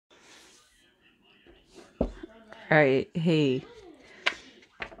All right, hey,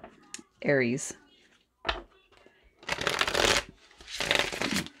 Aries.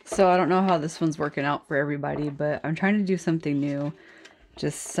 So I don't know how this one's working out for everybody, but I'm trying to do something new.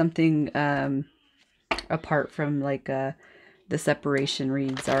 Just something apart from like the separation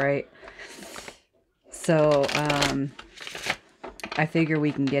reads, all right? So I figure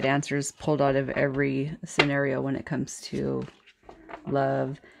we can get answers pulled out of every scenario when it comes to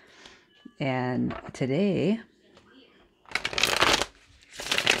love. And today,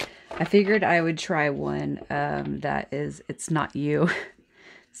 I figured I would try one that is, it's not you.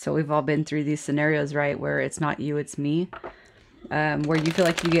 So we've all been through these scenarios, right? Where it's not you, it's me. Where you feel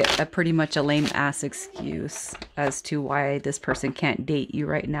like you get a pretty much a lame ass excuse as to why this person can't date you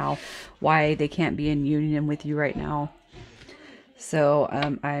right now, why they can't be in union with you right now. So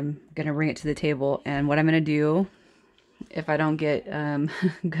I'm going to bring it to the table, and what I'm going to do, if I don't get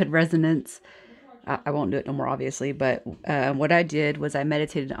good resonance, I won't do it no more, obviously, but what I did was I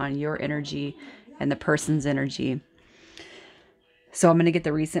meditated on your energy and the person's energy. So I'm going to get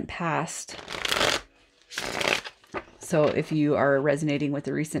the recent past. So if you are resonating with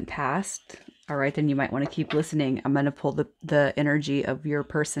the recent past, all right, then you might want to keep listening. I'm going to pull the energy of your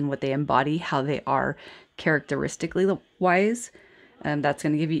person, what they embody, how they are characteristically wise. That's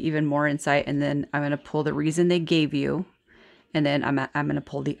going to give you even more insight. And then I'm going to pull the reason they gave you. And then I'm going to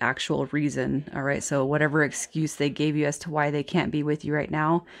pull the actual reason. All right. So whatever excuse they gave you as to why they can't be with you right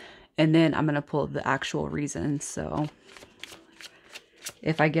now. And then I'm going to pull the actual reason. So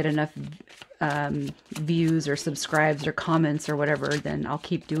if I get enough views or subscribes or comments or whatever, then I'll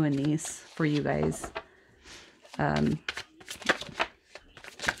keep doing these for you guys.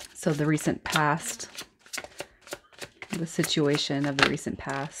 So the recent past, the situation of the recent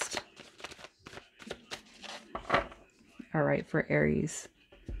past. All right, for Aries.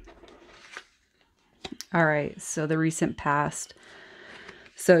 All right, so the recent past.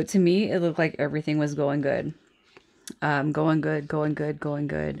 So to me, it looked like everything was going good. Going good.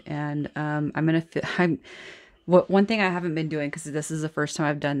 And one thing I haven't been doing, because this is the first time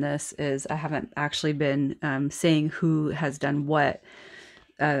I've done this, is I haven't actually been saying who has done what.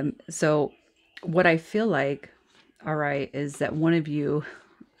 So what I feel like, all right, is that one of you,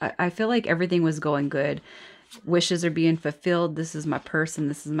 I feel like everything was going good. Wishes are being fulfilled. This is my person.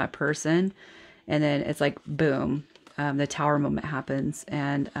 This is my person. And then it's like, boom. The tower moment happens,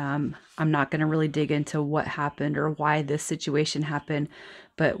 and I'm not going to really dig into what happened or why this situation happened,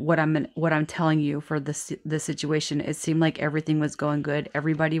 but what I'm telling you for the situation, it seemed like everything was going good.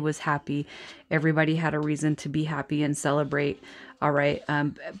 Everybody was happy. Everybody had a reason to be happy and celebrate. All right,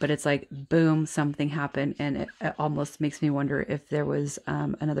 but it's like, boom, something happened, and it almost makes me wonder if there was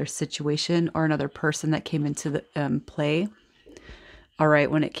another situation or another person that came into the play. All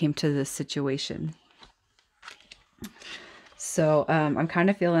right, when it came to this situation. So I'm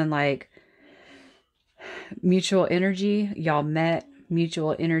kind of feeling like mutual energy. Y'all met,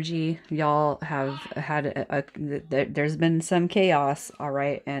 mutual energy. Y'all have had there's been some chaos. All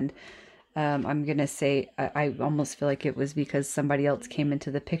right. And I'm going to say, I almost feel like it was because somebody else came into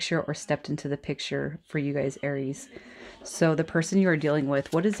the picture or stepped into the picture for you guys, Aries. So the person you are dealing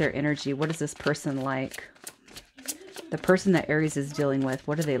with, what is their energy? What is this person like? The person that Aries is dealing with,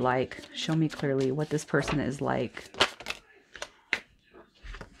 what are they like? Show me clearly what this person is like.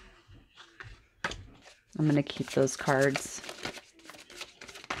 I'm going to keep those cards.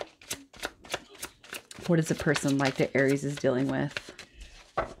 What is a person like that Aries is dealing with?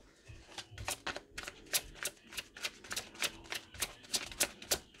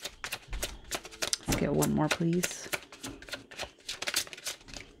 Let's get one more, please.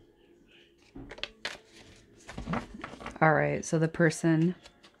 All right, so the person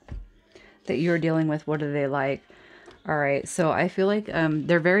that you're dealing with, what are they like? All right, so I feel like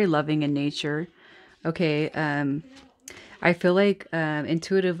they're very loving in nature. Okay, I feel like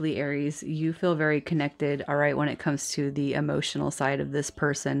intuitively, Aries, you feel very connected, all right, when it comes to the emotional side of this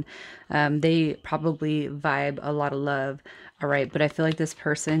person. They probably vibe a lot of love, all right, but I feel like this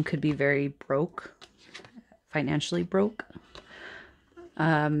person could be very broke, financially broke.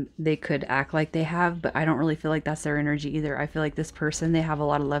 They could act like they have, but I don't really feel like that's their energy either. I feel like this person, they have a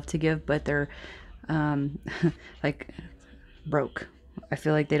lot of love to give, but they're like broke. I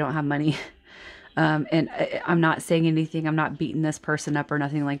feel like they don't have money. And I'm not saying anything. I'm not beating this person up or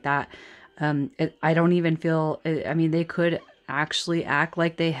nothing like that. I don't even feel, I mean, they could actually act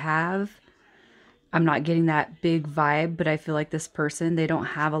like they have, I'm not getting that big vibe, but I feel like this person, they don't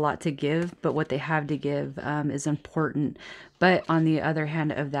have a lot to give, but what they have to give is important. But on the other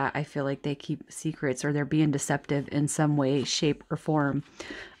hand of that, I feel like they keep secrets or they're being deceptive in some way, shape, or form.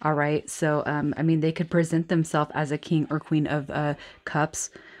 All right. So, I mean, they could present themselves as a king or queen of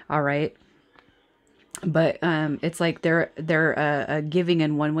cups. All right. But it's like they're giving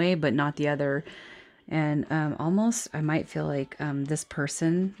in one way, but not the other. And almost, I might feel like this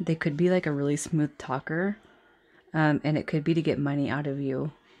person, they could be like a really smooth talker, and it could be to get money out of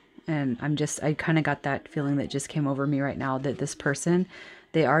you. And I kind of got that feeling that just came over me right now that this person,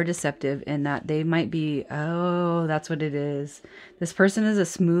 they are deceptive in that they might be, oh, that's what it is. This person is a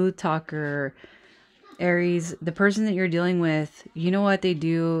smooth talker. Aries, the person that you're dealing with, you know what they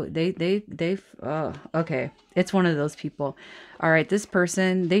do? Oh, okay. It's one of those people. All right, this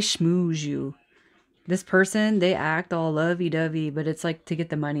person, they schmooze you. This person, they act all lovey-dovey, but it's like to get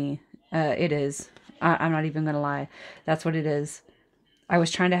the money. It is. I'm not even gonna lie. That's what it is. I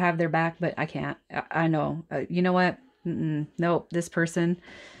was trying to have their back, but I can't. I know. You know what? Nope. This person,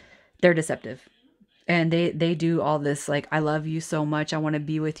 they're deceptive. And they do all this like, I love you so much, I want to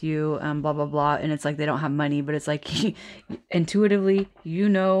be with you, blah blah blah, and it's like they don't have money, but it's like intuitively, you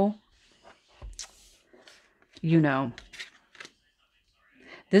know,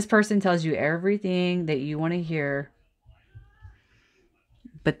 this person tells you everything that you want to hear,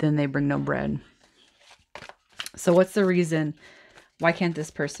 but then they bring no bread. So what's the reason? Why can't this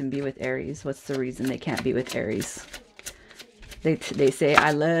person be with Aries? What's the reason they can't be with Aries? They say,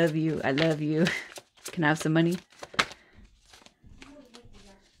 I love you, I love you. Can I have some money?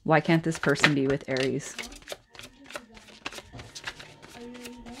 Why can't this person be with Aries?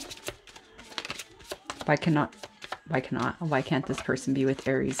 Why can't this person be with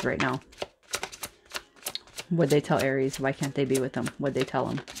Aries right now? What'd they tell Aries? Why can't they be with them? What'd they tell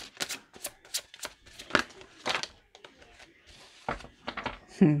them?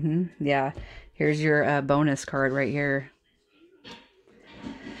 Yeah. Here's your bonus card right here.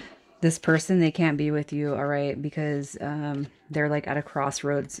 This person, they can't be with you, all right, because they're like at a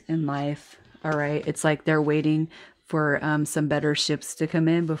crossroads in life, all right? It's like they're waiting for some better ships to come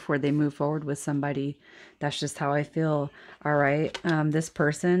in before they move forward with somebody. That's just how I feel, all right? This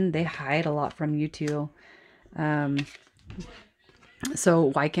person, they hide a lot from you too. So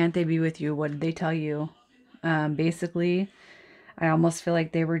why can't they be with you? What did they tell you? Basically, I almost feel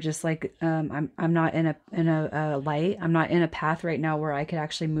like they were just like, I'm not in a light. I'm not in a path right now where I could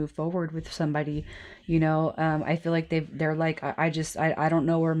actually move forward with somebody. You know, I feel like they're like, I don't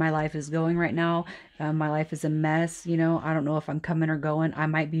know where my life is going right now. My life is a mess. You know, I don't know if I'm coming or going. I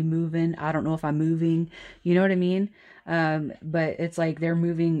might be moving. I don't know if I'm moving. You know what I mean? But it's like they're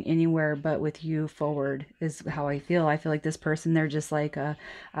moving anywhere but with you forward is how I feel. I feel like this person, they're just like,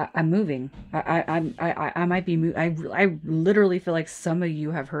 I'm moving. I might be I literally feel like some of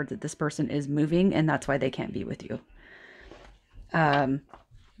you have heard that this person is moving and that's why they can't be with you.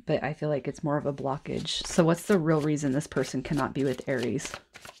 But I feel like it's more of a blockage. So what's the real reason this person cannot be with Aries?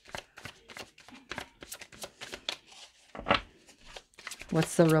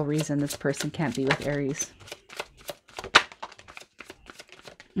 What's the real reason this person can't be with Aries?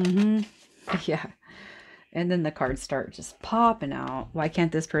 Yeah. And then the cards start just popping out. Why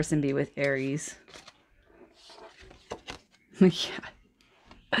can't this person be with Aries? Yeah.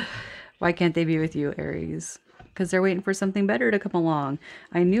 Why can't they be with you, Aries? Because they're waiting for something better to come along.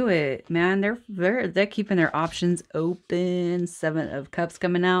 I knew it, man. They're keeping their options open. 7 of Cups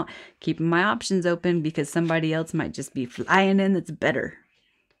coming out. Keeping my options open because somebody else might just be flying in that's better.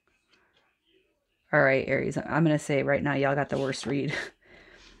 All right, Aries. I'm going to say right now, y'all got the worst read.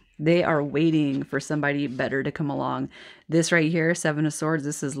 They are waiting for somebody better to come along. This right here, 7 of Swords,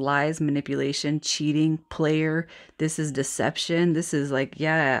 this is lies, manipulation, cheating, player. This is deception. This is like,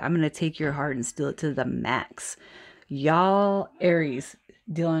 yeah, I'm going to take your heart and steal it to the max. Y'all, Aries,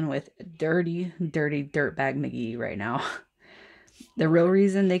 dealing with dirty, dirty dirtbag McGee right now. The real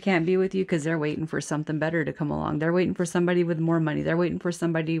reason they can't be with you because they're waiting for something better to come along. They're waiting for somebody with more money. They're waiting for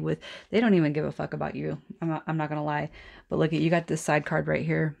somebody with, they don't even give a fuck about you. I'm not going to lie. But look at, you got this side card right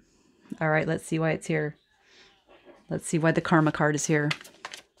here. All right, let's see why it's here. Let's see why the karma card is here.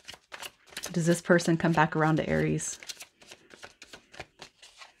 Does this person come back around to Aries?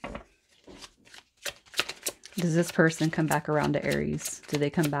 Does this person come back around to Aries? Do they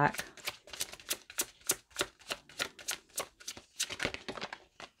come back?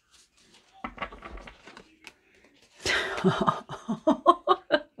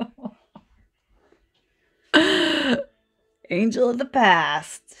 Angel of the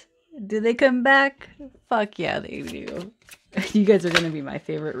past. Do they come back? Fuck yeah, they do. You guys are going to be my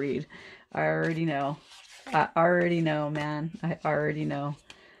favorite read. I already know. I already know, man. I already know.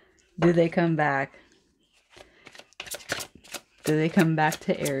 Do they come back? Do they come back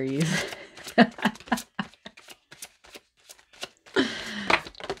to Aries?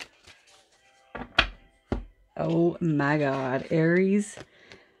 Oh my God. Aries.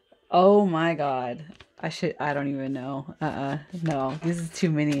 Oh my God. I don't even know. No, this is too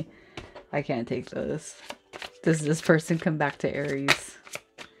many. I can't take those. Does this person come back to Aries?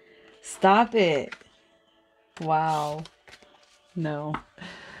 Stop it. Wow. No.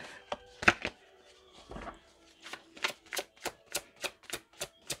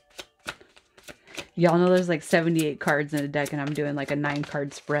 Y'all know there's like 78 cards in a deck and I'm doing like a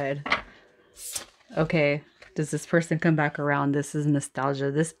 9-card spread. Okay. Does this person come back around? This is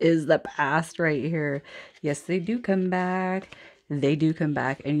nostalgia. This is the past right here. Yes, they do come back. They do come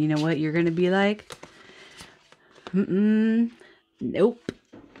back. And you know what? You're going to be like, nope.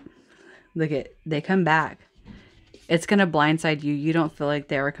 Look at, they come back. It's going to blindside you. You don't feel like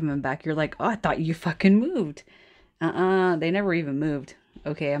they were coming back. You're like, oh, I thought you fucking moved. They never even moved.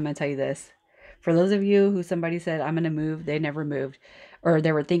 Okay, I'm going to tell you this. For those of you who somebody said, I'm going to move, they never moved. Or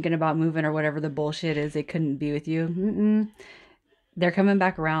they were thinking about moving or whatever the bullshit is. They couldn't be with you. They're coming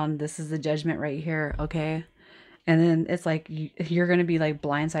back around. This is the judgment right here. Okay. And then it's like, you're going to be like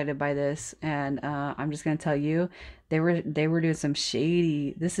blindsided by this. And I'm just going to tell you, they were doing some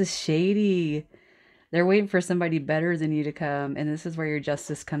shady. This is shady. They're waiting for somebody better than you to come. And this is where your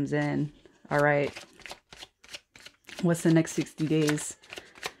justice comes in. All right. What's the next 60 days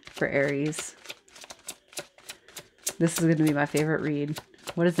for Aries? This is going to be my favorite read.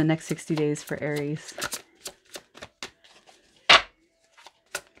 What is the next 60 days for Aries?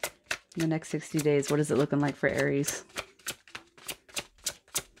 The next 60 days, what is it looking like for Aries?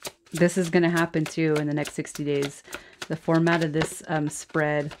 This is going to happen too in the next 60 days. The format of this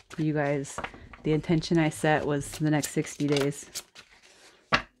spread, you guys, the intention I set was the next 60 days.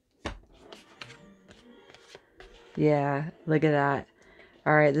 Yeah, look at that.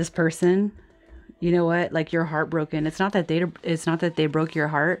 All right, this person, you know what? Like, you're heartbroken. It's not that they broke your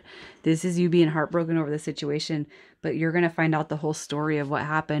heart. This is you being heartbroken over the situation, but you're going to find out the whole story of what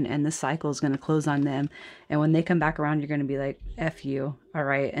happened and the cycle is going to close on them. And when they come back around, you're going to be like, F you. All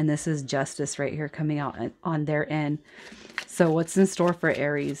right. And this is justice right here coming out on their end. So what's in store for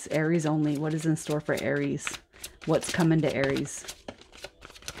Aries? Aries only. What is in store for Aries? What's coming to Aries?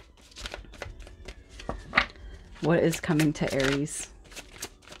 What is coming to Aries?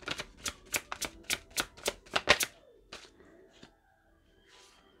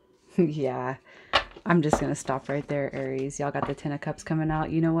 Yeah, I'm just going to stop right there, Aries. Y'all got the 10 of Cups coming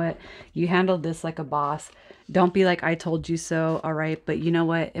out. You know what? You handled this like a boss. Don't be like, I told you so. All right. But you know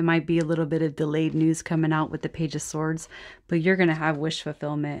what? It might be a little bit of delayed news coming out with the Page of Swords, but you're going to have wish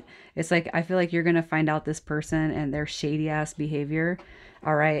fulfillment. It's like, I feel like you're going to find out this person and their shady ass behavior.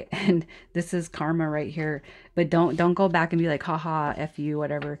 All right. And this is karma right here, but don't go back and be like, haha, F you,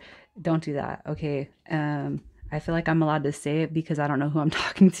 whatever. Don't do that. Okay. I feel like I'm allowed to say it because I don't know who I'm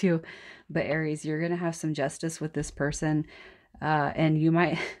talking to, but Aries, you're going to have some justice with this person. And you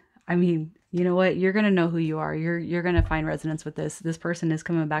might, I mean, you know what? You're going to know who you are. You're going to find resonance with this. This person is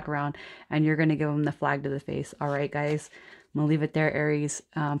coming back around and you're going to give them the flag to the face. All right, guys, I'm going to leave it there, Aries.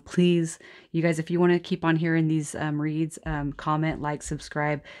 Please, you guys, if you want to keep on hearing these reads, comment, like,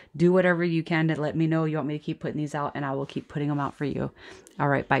 subscribe, do whatever you can to let me know you want me to keep putting these out and I will keep putting them out for you. All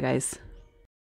right, bye guys.